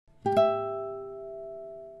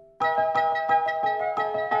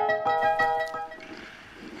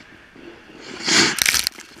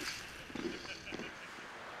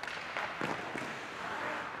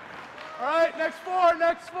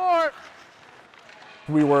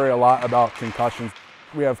We worry a lot about concussions.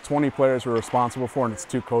 We have 20 players we're responsible for, and it's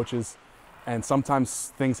 2 coaches. And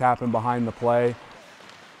sometimes things happen behind the play.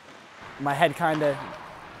 My head kind of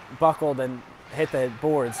buckled and hit the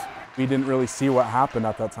boards. We didn't really see what happened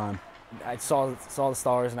at that time. I saw the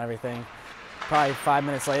stars and everything. Probably 5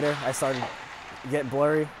 minutes later, I started getting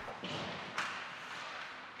blurry.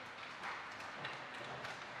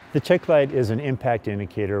 The Checklight is an impact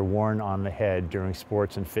indicator worn on the head during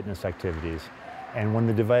sports and fitness activities. And when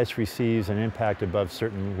the device receives an impact above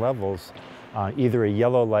certain levels, either a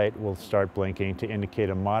yellow light will start blinking to indicate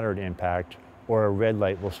a moderate impact, or a red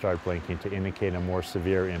light will start blinking to indicate a more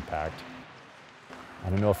severe impact. I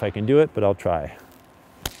don't know if I can do it, but I'll try.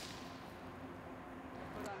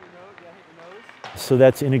 So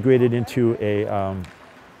that's integrated into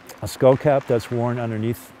a skull cap that's worn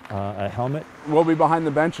underneath a helmet. We'll be behind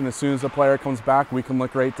the bench, and as soon as the player comes back, we can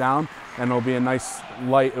look right down, and there'll be a nice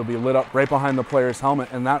light. It'll be lit up right behind the player's helmet,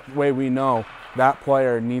 and that way we know that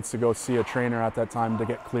player needs to go see a trainer at that time to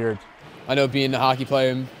get cleared. I know, being a hockey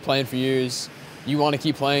player and playing for years, you want to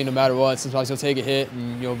keep playing no matter what. Sometimes you'll take a hit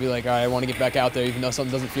and you'll be like, all right, I want to get back out there even though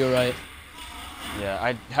something doesn't feel right. Yeah,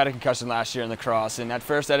 I had a concussion last year in lacrosse, and at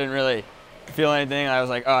first I didn't really feel anything. I was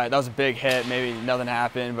like, all right, that was a big hit, maybe nothing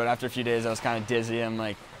happened, but after a few days I was kind of dizzy. I'm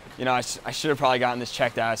like, you know, I should have probably gotten this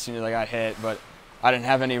checked out as soon as I got hit, but I didn't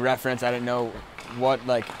have any reference. I didn't know what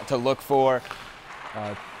to look for.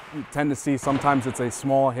 You tend to see sometimes it's a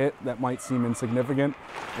small hit that might seem insignificant,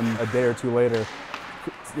 and a day or 2 later,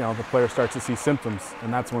 you know, the player starts to see symptoms,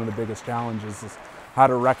 and that's one of the biggest challenges, is how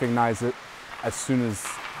to recognize it as soon as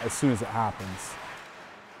it happens.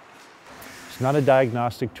 It's not a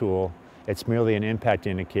diagnostic tool, it's merely an impact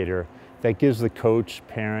indicator that gives the coach,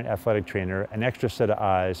 parent, athletic trainer an extra set of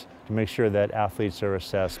eyes to make sure that athletes are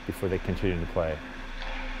assessed before they continue to play.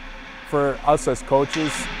 For us as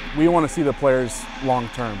coaches, we want to see the players long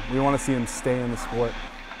term. We want to see them stay in the sport.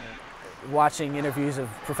 Watching interviews of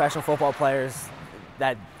professional football players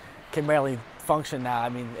that can barely function now, I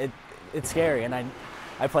mean, it's scary, and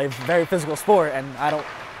I play a very physical sport, and I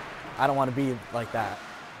don't want to be like that.